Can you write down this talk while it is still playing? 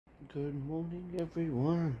Good morning,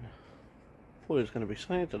 everyone. Thought it was going to be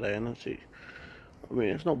sunny today, and I mean,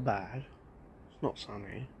 it's not bad. It's not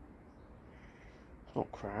sunny. It's not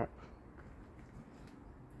crap.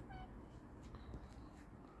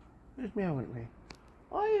 Who's meowing at me?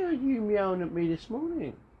 I heard you meowing at me this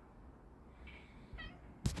morning.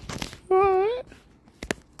 What?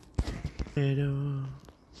 Hello.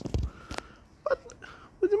 What?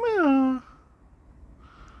 What's the matter?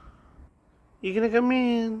 You gonna come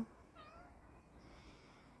in?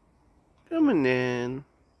 Come on in.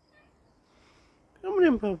 Come on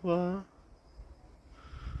in, Papa.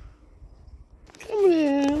 Come on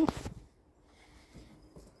in.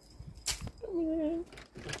 Come on in.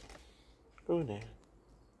 Go on in.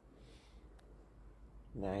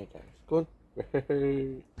 There you go. Go on.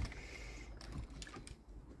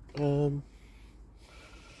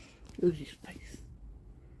 Look at his face.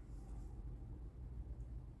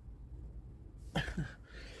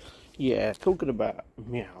 Yeah, talking about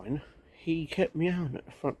meowing, he kept meowing at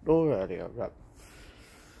the front door earlier. Like,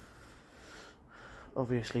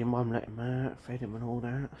 obviously, Mum let him out, fed him and all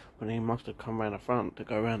that, but he must have come round the front to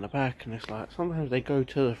go round the back. And it's like sometimes they go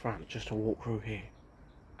to the front just to walk through here,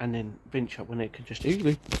 and then venture when they can just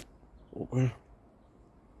easily walk round.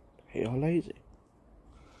 They are lazy.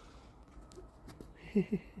 Is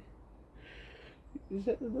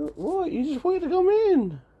that the door? What? You just wanted to come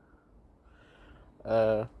in?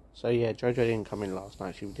 So yeah, Jojo didn't come in last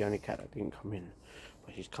night. She was the only cat that didn't come in.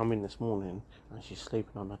 But she's come in this morning and she's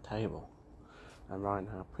sleeping on the table. And right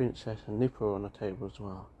now, Princess and Nipper are on the table as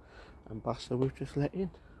well. And Buster we've just let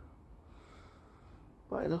in.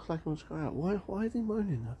 But it looks like he wants to go out. Why is he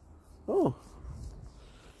moaning though? Oh.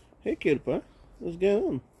 Hey Cutie Pie, what's going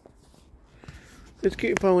on? Does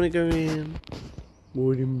Cutie Pie want to go in?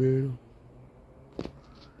 Morning, Bear. Do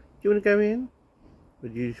you want to go in? Or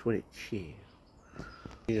do you just want to chill?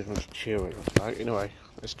 He just wants to chill, it looks like. Anyway,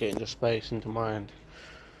 let's get into space, into mind.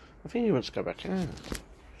 I think he wants to go back out.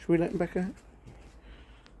 Should we let him back out?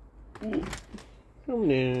 Come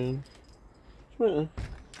on in. Come on.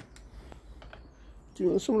 Do you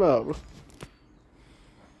want some love?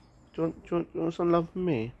 Do you want some love from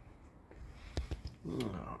me?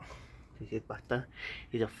 Oh, he's a butter.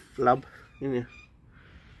 He's a flub, isn't he?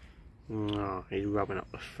 Oh, he's rubbing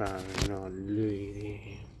up the phone. Oh, look at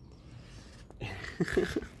him.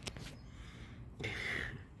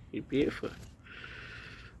 He's beautiful.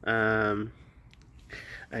 And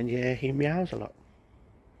yeah, he meows a lot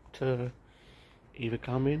to either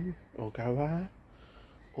come in or go out,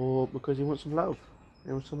 or because he wants some love.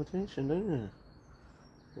 He wants some attention, don't you?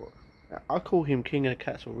 What? I call him King of the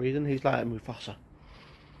Cats for a reason. He's like Mufasa,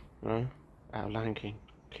 you know, out of Lion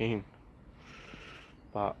King.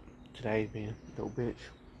 But today he's being a little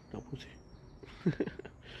bitch, little pussy.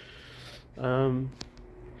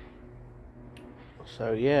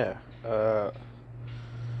 So yeah, I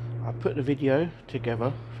put the video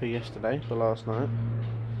together for yesterday, for last night.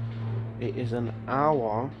 It is an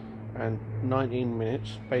hour and 19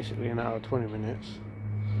 minutes, basically an hour 20 minutes.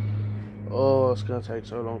 Oh, it's gonna take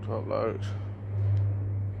so long to upload.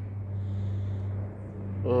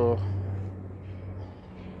 Oh,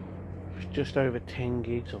 it's just over 10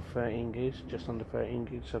 gigs or 13 gigs, just under 13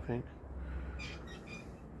 gigs I think.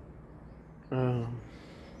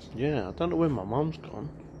 Yeah, I don't know where my mum's gone.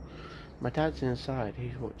 My dad's inside,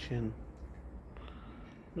 he's watching,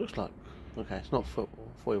 looks like, okay, it's not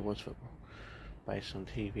football, I thought it was football, based on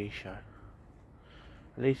TV show.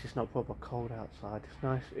 At least it's not proper cold outside, it's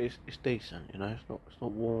nice, it's decent, you know, it's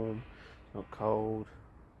not warm, it's not cold,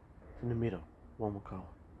 it's in the middle, warm or cold.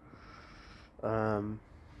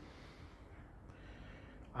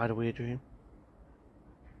 I had a weird dream.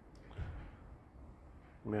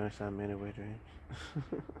 May I say many weird dreams?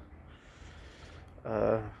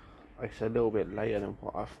 It's a little bit later than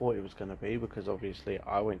what I thought it was going to be, because obviously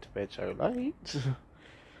I went to bed so late.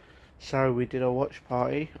 So we did a watch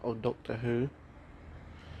party of Doctor Who,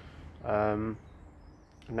 and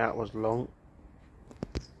that was long.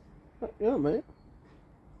 Yeah, mate.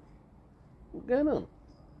 What's going on?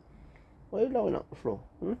 Why are you blowing up the floor?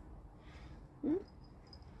 Hmm?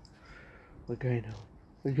 We're going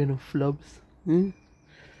on flubs. Hmm?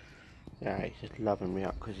 Yeah, he's just loving me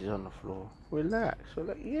up because he's on the floor. Relax.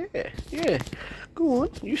 Yeah. Go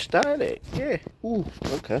on, you style it. Yeah. Ooh,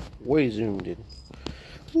 okay. Way zoomed in.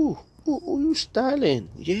 Ooh, you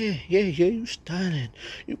styling. Yeah, you styling.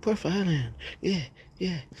 You profiling. Yeah.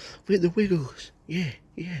 With the wiggles. Yeah.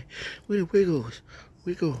 With the wiggles.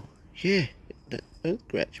 Wiggle. Yeah. Don't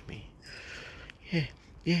scratch me.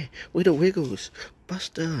 Yeah. With the wiggles.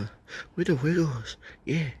 Buster. With the wiggles.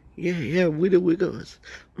 Yeah. With the wiggles.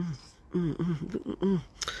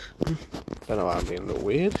 Don't know why I'm being a little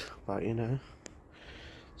weird, but you know,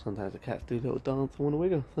 sometimes the cats do a little dance and want to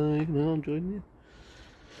wiggle, so you know, I'm joining in.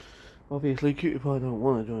 Obviously, Cutie Pie don't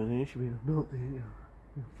want to join in, she'll be like, not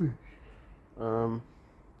there,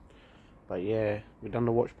 but yeah, we've done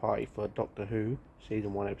the watch party for Doctor Who,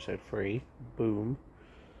 Season 1, Episode 3, Boom,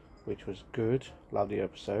 which was good, lovely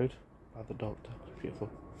episode, love the Doctor, it's beautiful.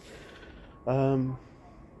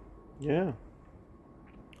 Yeah,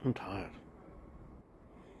 I'm tired.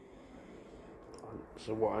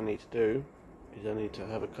 So what I need to do is I need to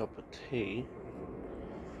have a cup of tea.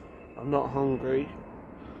 I'm not hungry,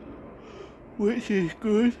 which is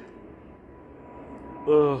good.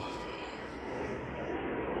 Ugh.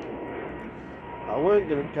 I weren't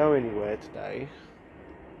going to go anywhere today.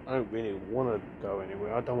 I don't really want to go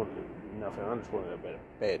anywhere. I don't want to do nothing. I just want to go to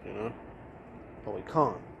bed, you know. But we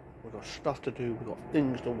can't. We've got stuff to do. We've got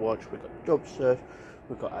things to watch. We've got job search.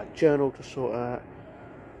 We've got our journal to sort out.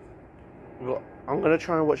 I'm going to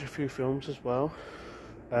try and watch a few films as well.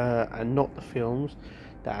 And not the films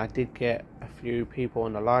that I did get a few people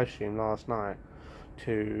on the live stream last night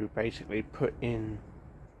to basically put in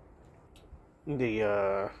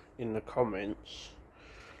the comments,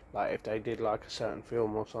 like if they did like a certain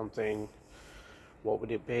film or something, what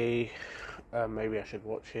would it be? Maybe I should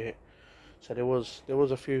watch it. So there was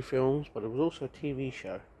a few films, but it was also a TV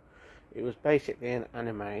show. It was basically an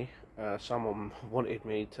anime. Someone wanted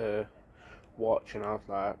me to watch, and I was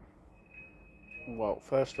like, well,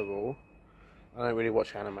 first of all, I don't really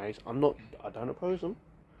watch animes. I don't oppose them.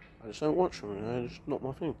 I just don't watch them. You know, it's not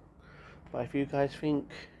my thing. But if you guys think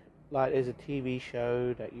like there's a TV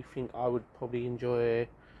show that you think I would probably enjoy,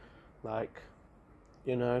 like,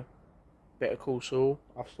 you know, Better Call Saul,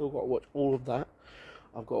 I've still got to watch all of that.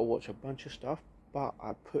 I've got to watch a bunch of stuff, but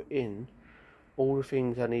I put in all the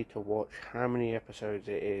things I need to watch, how many episodes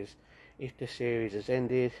it is, if the series has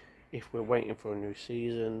ended, if we're waiting for a new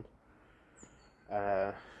season,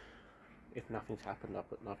 if nothing's happened, I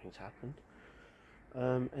put nothing's happened.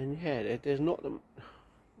 And yeah, there's not the...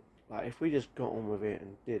 Like, if we just got on with it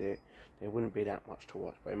and did it, there wouldn't be that much to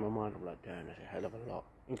watch. But in my mind, I'm like, damn, there's a hell of a lot.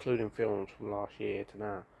 Including films from last year to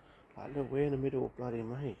now. Like, look, we're in the middle of bloody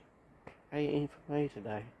May. 18th of May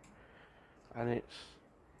today. And it's,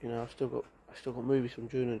 you know, I've still got movies from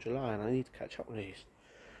June and July, and I need to catch up with these.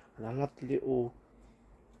 And I love the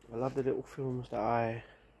little films that I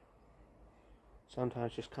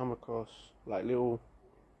sometimes just come across, like little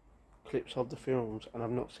clips of the films, and I've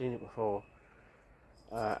not seen it before.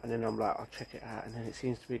 And then I'm like, I'll check it out, and then it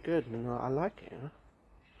seems to be good, and I like it, you know?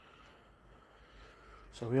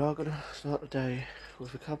 So we are going to start the day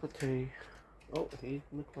with a cup of tea. Oh, he's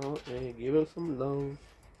in the closet there. Give us some love.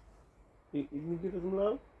 You can give us some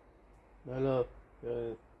love? No love.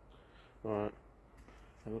 Yeah. Alright.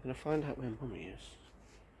 And we're going to find out where Mummy is.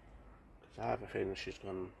 Because I have a feeling she's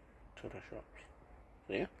gone to the shops.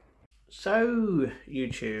 So yeah. So,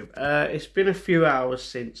 YouTube, it's been a few hours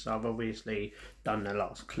since I've obviously done the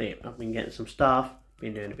last clip. I've been getting some stuff,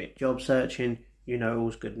 been doing a bit of job searching, you know,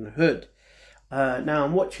 all's good in the hood. Now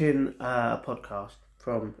I'm watching a podcast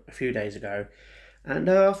from a few days ago, and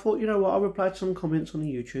I thought, you know what, I'll reply to some comments on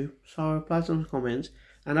the YouTube. So I replied to some comments,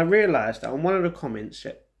 and I realised that on one of the comments,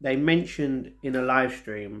 they mentioned in a live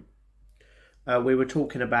stream, we were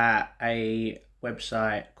talking about a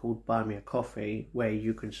website called Buy Me a Coffee, where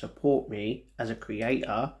you can support me as a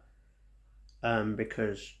creator,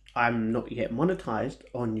 because I'm not yet monetized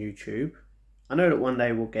on YouTube. I know that one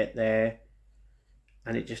day we'll get there,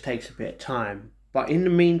 and it just takes a bit of time. But in the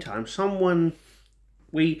meantime,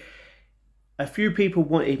 a few people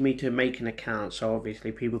wanted me to make an account, so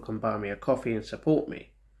obviously people can buy me a coffee and support me,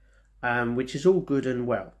 which is all good and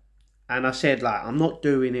well. And I said, like, I'm not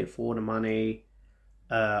doing it for the money.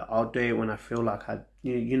 I'll do it when I feel like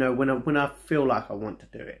when I feel like I want to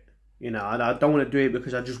do it. You know, I don't want to do it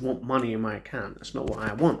because I just want money in my account. That's not what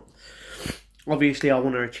I want. Obviously, I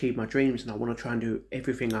want to achieve my dreams, and I want to try and do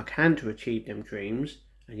everything I can to achieve them dreams.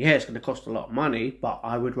 And yeah, it's going to cost a lot of money, but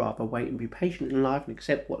I would rather wait and be patient in life and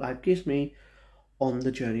accept what life gives me on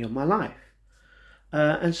the journey of my life.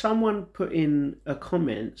 And someone put in a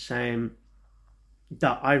comment saying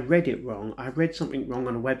that I read it wrong. I read something wrong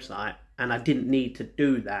on a website, and I didn't need to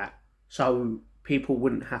do that, so people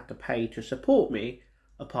wouldn't have to pay to support me,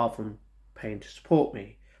 apart from paying to support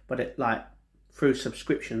me, but it, like, through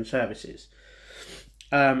subscription services.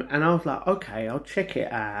 And I was like, okay, I'll check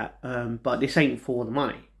it out, but this ain't for the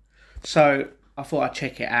money. So I thought I'd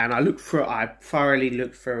check it out, and I thoroughly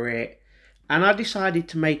looked through it, and I decided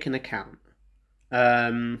to make an account.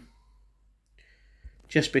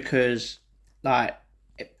 Just because, like,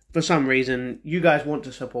 for some reason, you guys want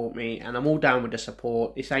to support me, and I'm all down with the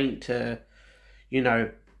support. This ain't to, you know,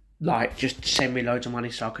 like, just send me loads of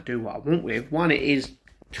money so I could do what I want with. One, it is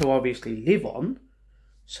to obviously live on,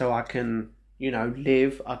 so I can, you know,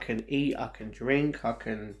 live, I can eat, I can drink, I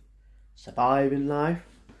can survive in life.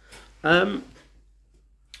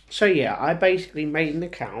 So yeah, I basically made an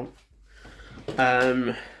account,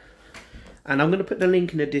 and I'm going to put the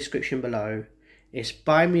link in the description below. It's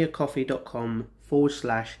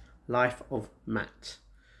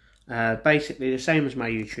buymeacoffee.com/lifeofmatt. Basically the same as my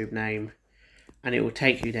YouTube name, and it will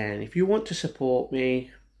take you there. And if you want to support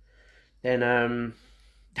me, then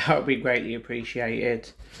that would be greatly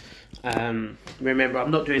appreciated. Remember,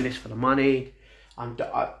 I'm not doing this for the money.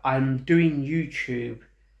 I'm doing YouTube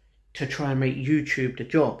to try and make YouTube the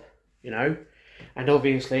job, you know. And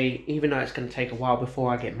obviously, even though it's going to take a while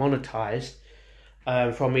before I get monetized,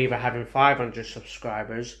 from either having 500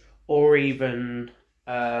 subscribers or even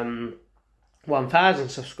 1,000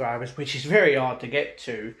 subscribers, which is very hard to get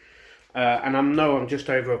to, and I know I'm just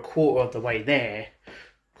over a quarter of the way there.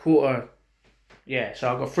 Yeah,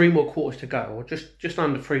 so I've got 3 more quarters to go, or just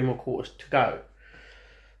under 3 more quarters to go.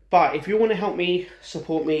 But if you want to help me,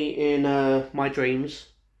 support me in my dreams,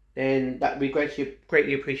 then that'd be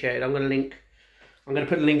greatly appreciated. I'm going to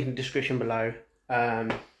put a link in the description below. I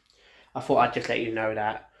thought I'd just let you know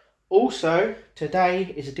that. Also,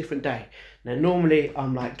 today is a different day. Now, normally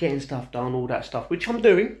I'm like getting stuff done, all that stuff, which I'm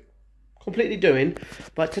doing, completely doing.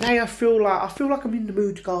 But today I feel like I'm in the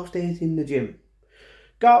mood to go upstairs in the gym.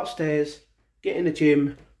 Go upstairs, get in the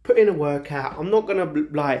gym, put in a workout. I'm not gonna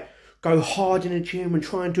like go hard in the gym and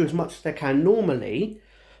try and do as much as I can normally,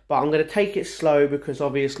 but I'm gonna take it slow because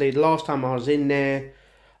obviously the last time I was in there,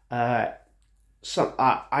 I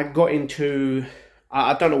got into.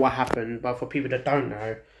 I don't know what happened, but for people that don't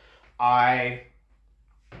know, I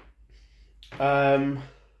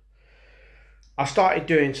started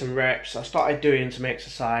doing some reps, I started doing some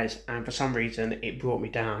exercise, and for some reason it brought me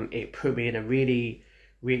down. It put me in a really,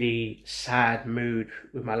 really sad mood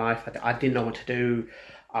with my life. I didn't know what to do.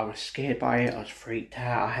 I was scared by it, I was freaked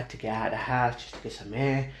out. I had to get out of the house just to get some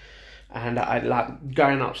air. And I like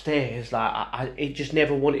going upstairs, like it just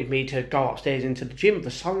never wanted me to go upstairs into the gym for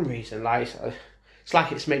some reason. Like it's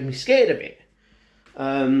like it's made me scared of it.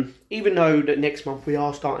 Even though that next month we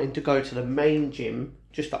are starting to go to the main gym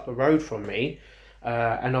just up the road from me,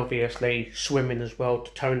 and obviously swimming as well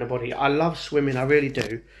to tone the body. I love swimming, I really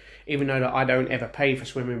do. Even though that I don't ever pay for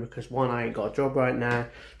swimming because one, I ain't got a job right now.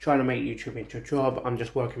 Trying to make YouTube into a job. I'm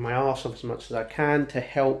just working my arse off as much as I can to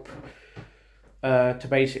help, to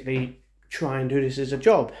basically try and do this as a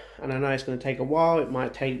job. And I know it's going to take a while. It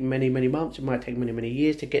might take many, many months. It might take many, many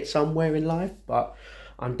years to get somewhere in life. But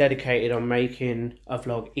I'm dedicated on making a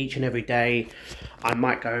vlog each and every day.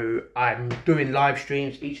 I'm doing live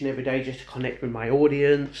streams each and every day just to connect with my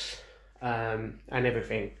audience, and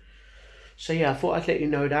everything. So yeah, I thought I'd let you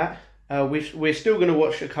know that. We're still going to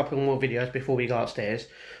watch a couple more videos before we go upstairs.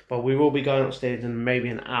 But we will be going upstairs in maybe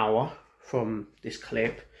an hour from this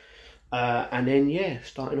clip. And then yeah,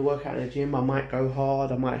 starting to work out in the gym. I might go hard.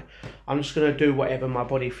 I'm just gonna do whatever my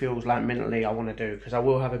body feels like mentally I want to do, because I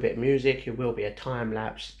will have a bit of music. It will be a time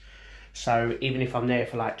lapse, so even if I'm there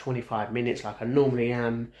for like 25 minutes like I normally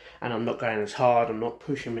am, and I'm not going as hard, I'm not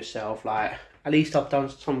pushing myself, like at least I've done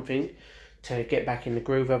something to get back in the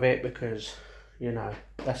groove of it, because you know,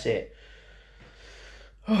 that's it.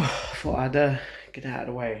 Thought I'd get out of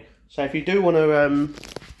the way. So if you do want to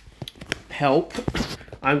help,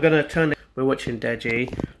 I'm going to turn it. We're watching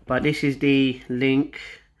Deji, but this is the link,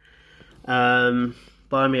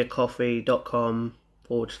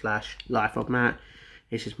 buymeacoffee.com/lifeofmatt.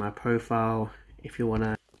 This is my profile. If you want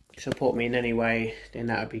to support me in any way, then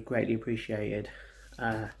that would be greatly appreciated.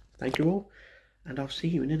 Thank you all, and I'll see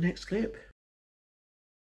you in the next clip.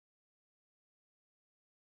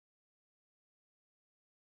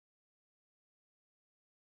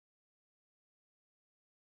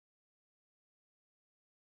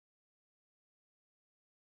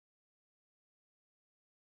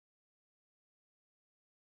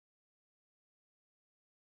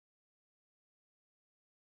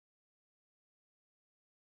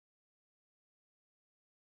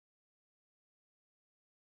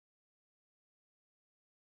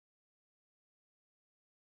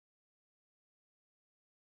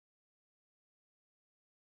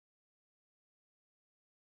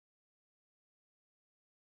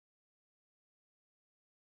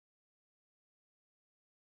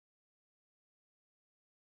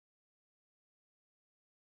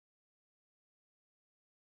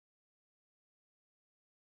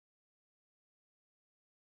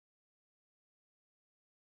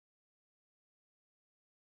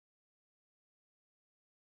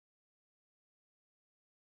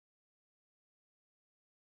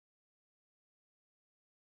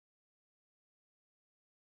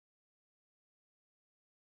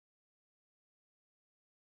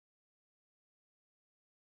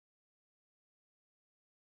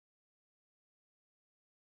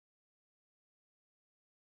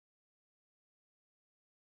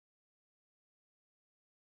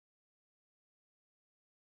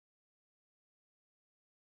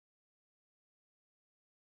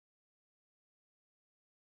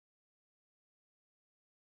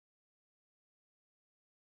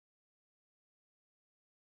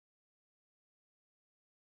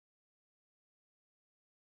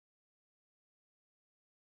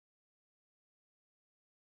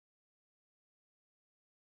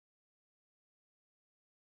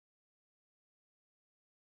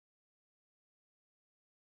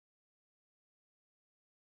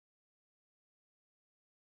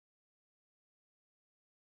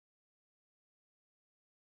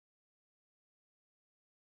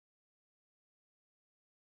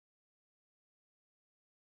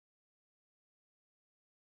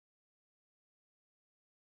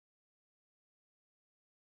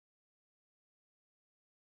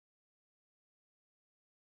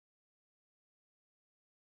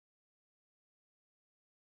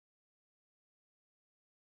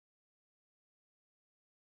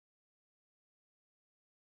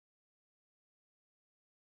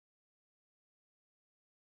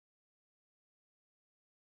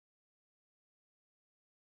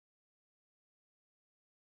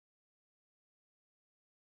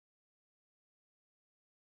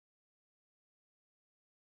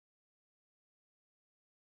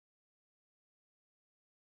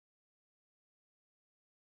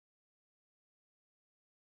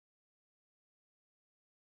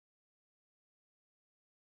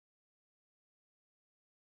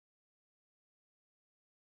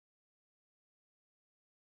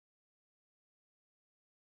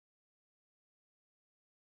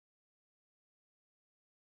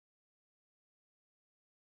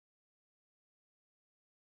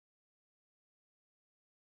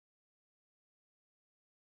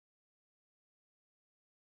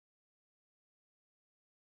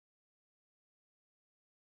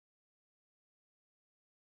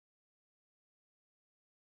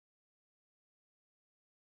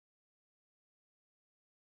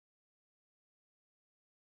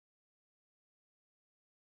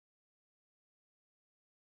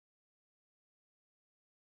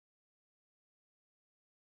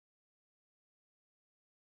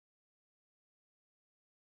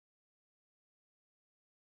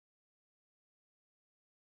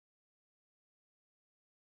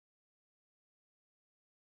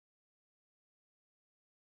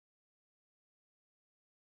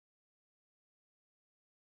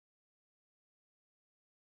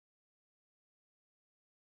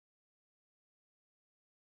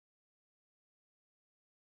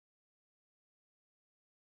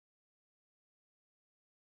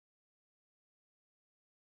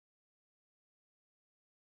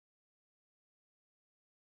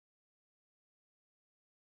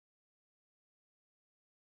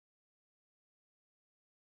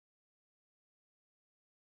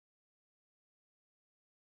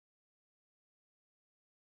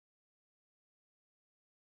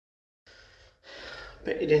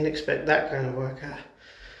 Bet you didn't expect that kind of workout.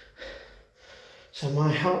 So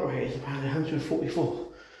my heart rate is about 144.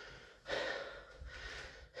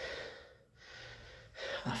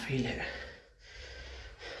 I feel it.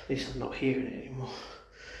 At least I'm not hearing it anymore.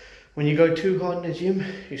 When you go too hard in the gym,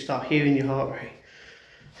 you start hearing your heart rate.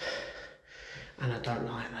 And I don't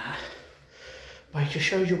like that. But it just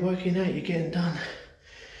shows you're working out, you're getting done.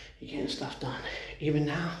 You're getting stuff done. Even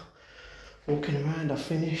now, walking around, I've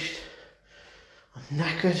finished. I'm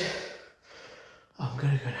knackered. I'm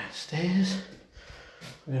gonna go downstairs.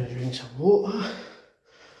 I'm gonna drink some water.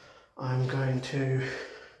 I'm going to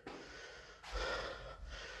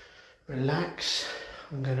relax.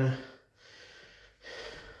 I'm gonna...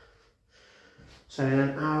 So in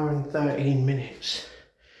an hour and 13 minutes,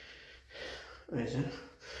 is it?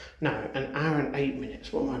 No, an hour and 8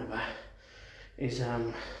 minutes, what am I on about? Is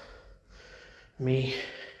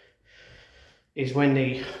when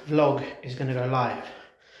the vlog is gonna go live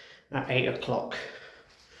at 8 o'clock.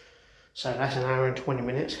 So that's an hour and 20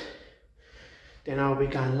 minutes. Then I'll be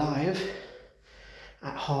going live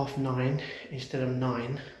at 9:30 instead of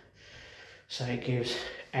 9. So it gives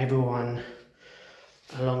everyone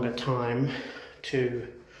a longer time to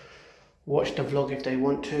watch the vlog if they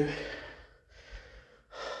want to.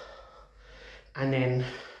 And then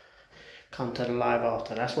come to the live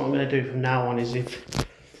after. That's what I'm going to do from now on, is if,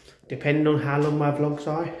 depending on how long my vlogs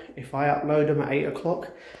are, if I upload them at 8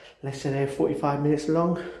 o'clock, let's say they're 45 minutes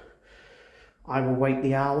long, I will wait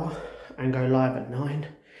the hour and go live at 9.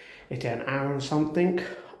 If they're an hour and something,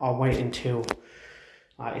 I'll wait until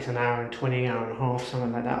like it's an hour and 20, hour and a half,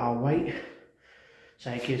 something like that, I'll wait.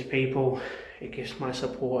 So it gives people, it gives my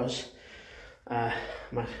supporters, my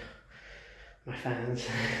fans,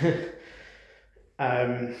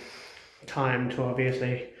 time to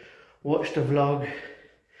obviously watch the vlog.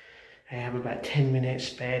 They have about 10 minutes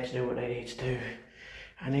spare to do what they need to do,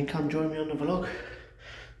 and then come join me on the vlog,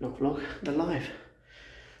 not vlog, the live,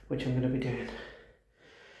 which I'm going to be doing.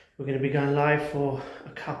 We're going to be going live for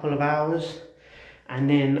a couple of hours, and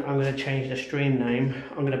then I'm going to change the stream name.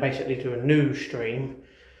 I'm going to basically do a new stream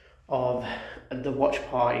of the watch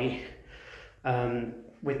party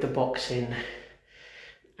with the boxing,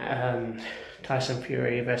 Tyson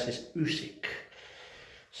Fury versus Usyk.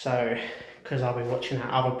 So, because I'll be watching that,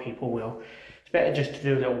 other people will. It's better just to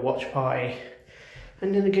do a little watch party.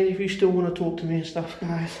 And then again, if you still want to talk to me and stuff,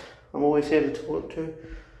 guys, I'm always here to talk to.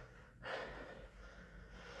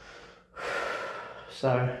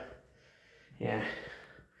 So, yeah,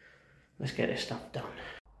 let's get this stuff done.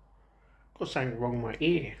 Got something wrong with my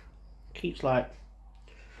ear. Keeps like,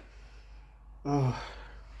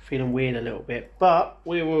 feeling weird a little bit, but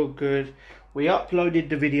we're all good. We uploaded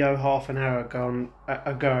the video half an hour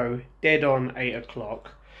ago, dead on 8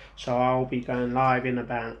 o'clock. So I'll be going live in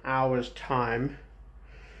about an hour's time,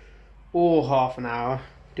 or half an hour,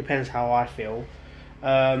 depends how I feel.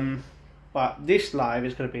 But this live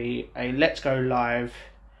is going to be a Let's Go live,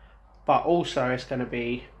 but also it's going to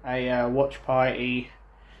be a watch party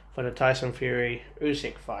for the Tyson Fury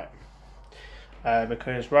Usyk fight.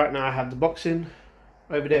 Because right now I have the boxing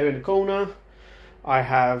over there in the corner. I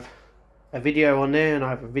have a video on there and I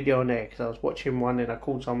have a video on there, because I was watching one and I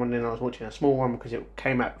called someone and I was watching a small one because it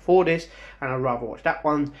came out before this, and I'd rather watch that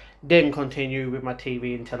one then continue with my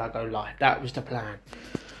TV until I go live. That was the plan.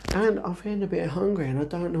 And I'm feeling a bit hungry and I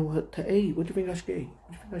don't know what to eat. What do you think I should eat?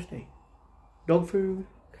 What do you think I should eat? Dog food?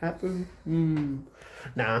 Cat food?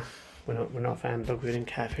 Nah, we're not a fan of dog food and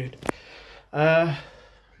cat food.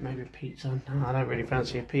 Maybe pizza. No, I don't really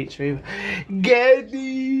fancy a pizza either. Get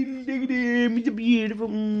me, look at him, it's beautiful.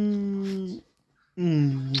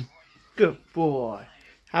 Good boy.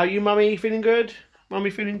 How are you, mummy? Feeling good? Mummy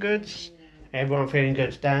feeling good? Everyone feeling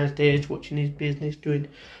good. Downstairs watching his business, doing.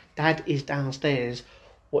 Dad is downstairs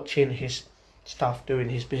watching his stuff, doing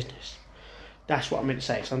his business. That's what I meant to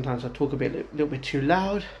say. Sometimes I talk a little bit too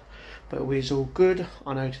loud, but it's all good.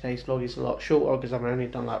 I know today's vlog is a lot shorter because I've only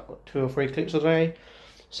done like what, 2 or 3 clips a day.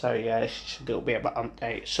 So yeah, it's just a little bit of an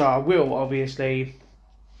update. So I will obviously,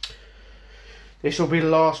 this will be the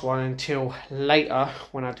last one until later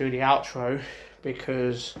when I do the outro,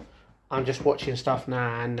 because I'm just watching stuff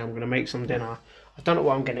now and I'm going to make some dinner. I don't know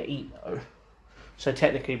what I'm going to eat though. So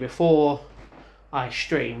technically before I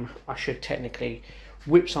stream, I should technically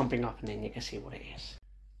whip something up and then you can see what it is.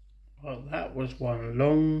 Well, that was one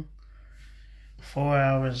long 4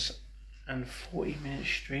 hours and 40 minute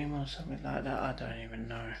stream or something like that. I don't even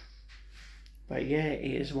know. But yeah,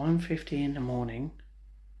 it is 1:50 in the morning.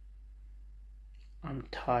 I'm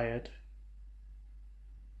tired.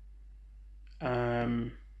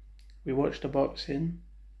 We watched the boxing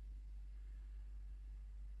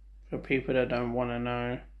For people that don't want to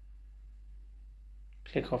know,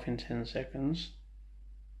 click off in 10 seconds.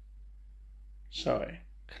 Sorry,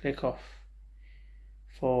 click off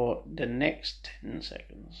for the next 10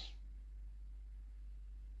 seconds.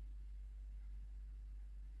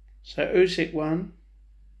 So Usyk won.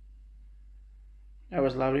 That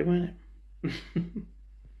was lovely, wasn't it?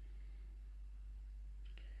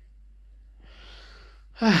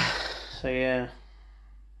 So yeah,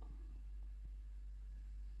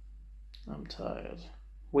 I'm tired.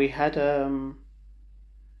 We had for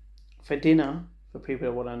dinner, for people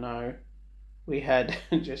that want to know, we had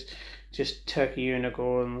just turkey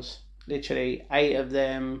unicorns. Literally 8 of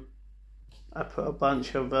them. I put a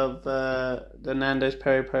bunch of the Nando's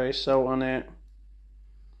peri peri salt on it,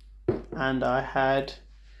 and I had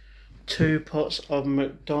 2 pots of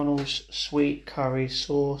McDonald's sweet curry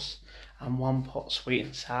sauce and 1 pot sweet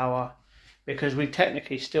and sour, because we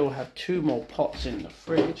technically still have 2 more pots in the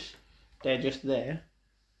fridge. They're just there,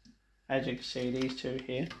 as you can see, these 2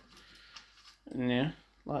 here, and yeah,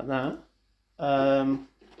 like that.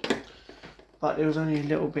 But there was only a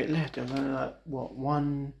little bit left. There was only like, what,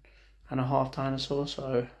 1.5 dinosaur,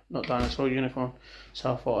 so not dinosaur, unicorn.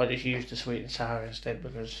 So I thought I'd just use the sweet and sour instead,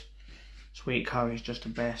 because sweet curry is just the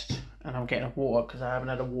best. And I'm getting a water because I haven't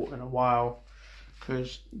had a water in a while,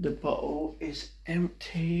 because the bottle is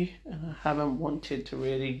empty and I haven't wanted to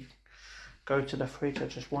really go to the fridge. I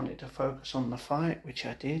just wanted to focus on the fight, which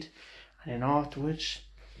I did. And then afterwards,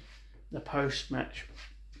 the post-match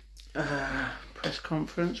press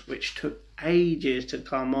conference, which took ages to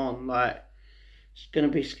come on. Like, it's going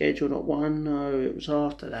to be scheduled at 1. No, it was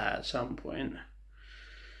after that at some point.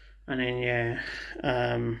 And then yeah,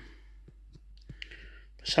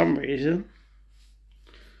 for some reason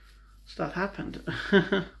stuff happened.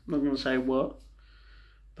 I'm not going to say what,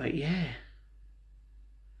 but yeah,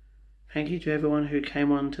 thank you to everyone who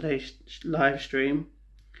came on today's live stream.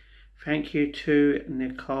 Thank you to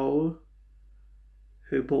Nicole,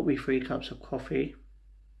 who bought me 3 cups of coffee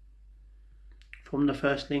from the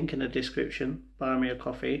first link in the description,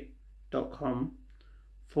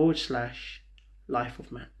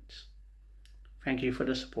 buymeacoffee.com/lifeofmatt. Thank you for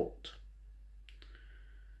the support.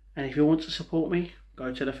 And if you want to support me,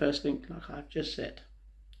 go to the first link like I've just said.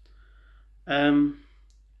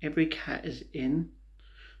 Every cat is in,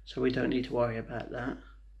 so we don't need to worry about that.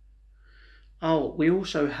 Oh, we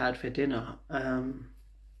also had for dinner,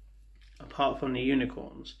 apart from the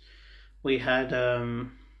unicorns, we had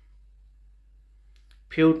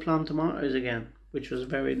peeled plum tomatoes again, which was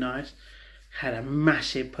very nice. Had a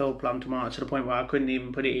massive peeled plum tomato to the point where I couldn't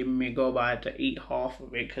even put it in my gob. I had to eat half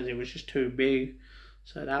of it because it was just too big.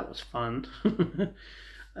 So that was fun.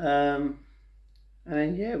 And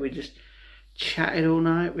then yeah, we just chatted all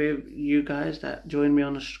night with you guys that joined me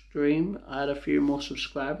on the stream. I had a few more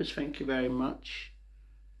subscribers. Thank you very much.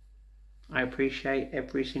 I appreciate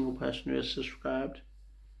every single person who has subscribed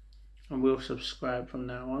and will subscribe from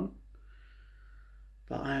now on.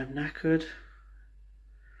 But I am knackered.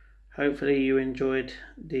 Hopefully you enjoyed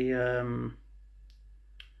the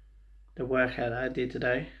workout I did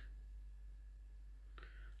today.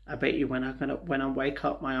 I bet you when I wake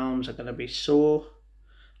up, my arms are gonna be sore.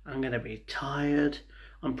 I'm gonna be tired.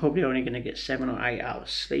 I'm probably only gonna get 7 or 8 hours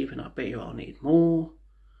sleep, and I bet you I'll need more.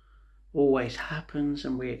 Always happens,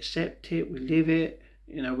 and we accept it. We live it.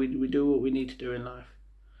 You know, we do what we need to do in life.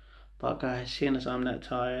 But guys, seeing as I'm that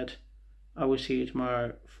tired, I will see you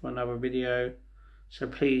tomorrow for another video. So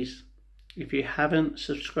please, if you haven't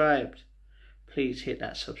subscribed, please hit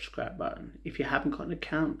that subscribe button. If you haven't got an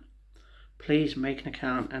account, please make an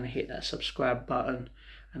account and hit that subscribe button,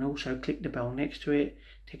 and also click the bell next to it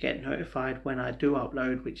to get notified when I do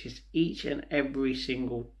upload, which is each and every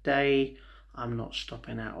single day. I'm not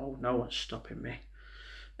stopping at all. No one's stopping me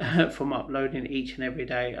from uploading each and every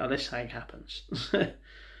day unless something happens.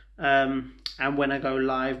 And when I go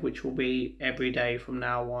live, which will be every day from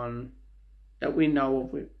now on, that we know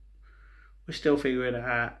of, we're still figuring it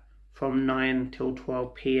out, from 9 till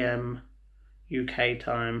 12 PM UK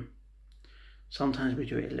time. Sometimes we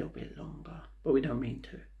do it a little bit longer, but we don't mean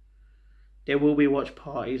to. There will be watch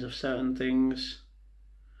parties of certain things.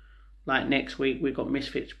 Like next week, we've got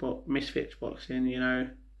Misfits boxing. You know,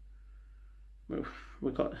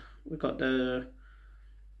 we got the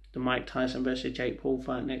Mike Tyson versus Jake Paul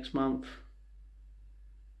fight next month.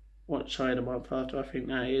 The month after, I think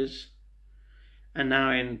that is. And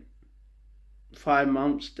now in 5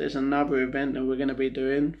 months, there's another event that we're going to be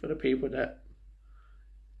doing for the people that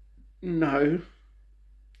know.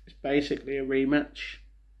 It's basically a rematch,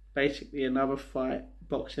 basically another fight,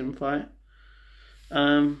 boxing fight.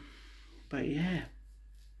 But yeah,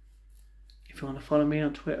 If you want to follow me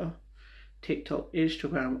on Twitter, TikTok,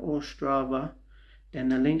 Instagram or Strava, then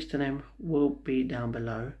the links to them will be down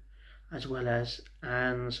below, as well as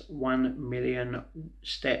Anne's 1 million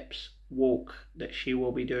steps walk that she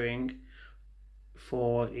will be doing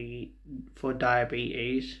for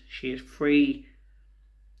diabetes. She is free.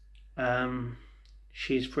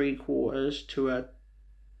 She's 3/4 to a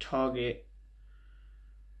target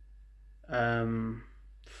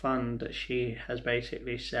fund that she has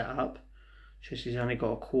basically set up. So she's only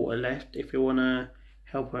got a quarter left. If you want to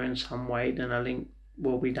help her in some way, then a link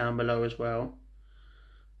will be down below as well.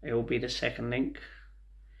 It will be the second link.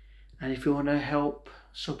 And if you want to help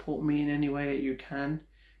support me in any way that you can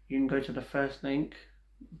go to the first link,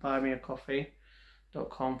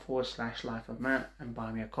 buymeacoffee.com/lifeofmatt, and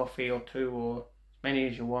buy me a coffee or two, or as many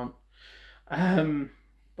as you want.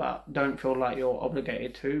 But don't feel like you're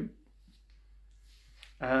obligated to.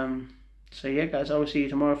 So yeah guys, I will see you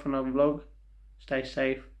tomorrow for another vlog. Stay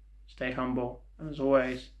safe, stay humble, and as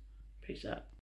always, peace out.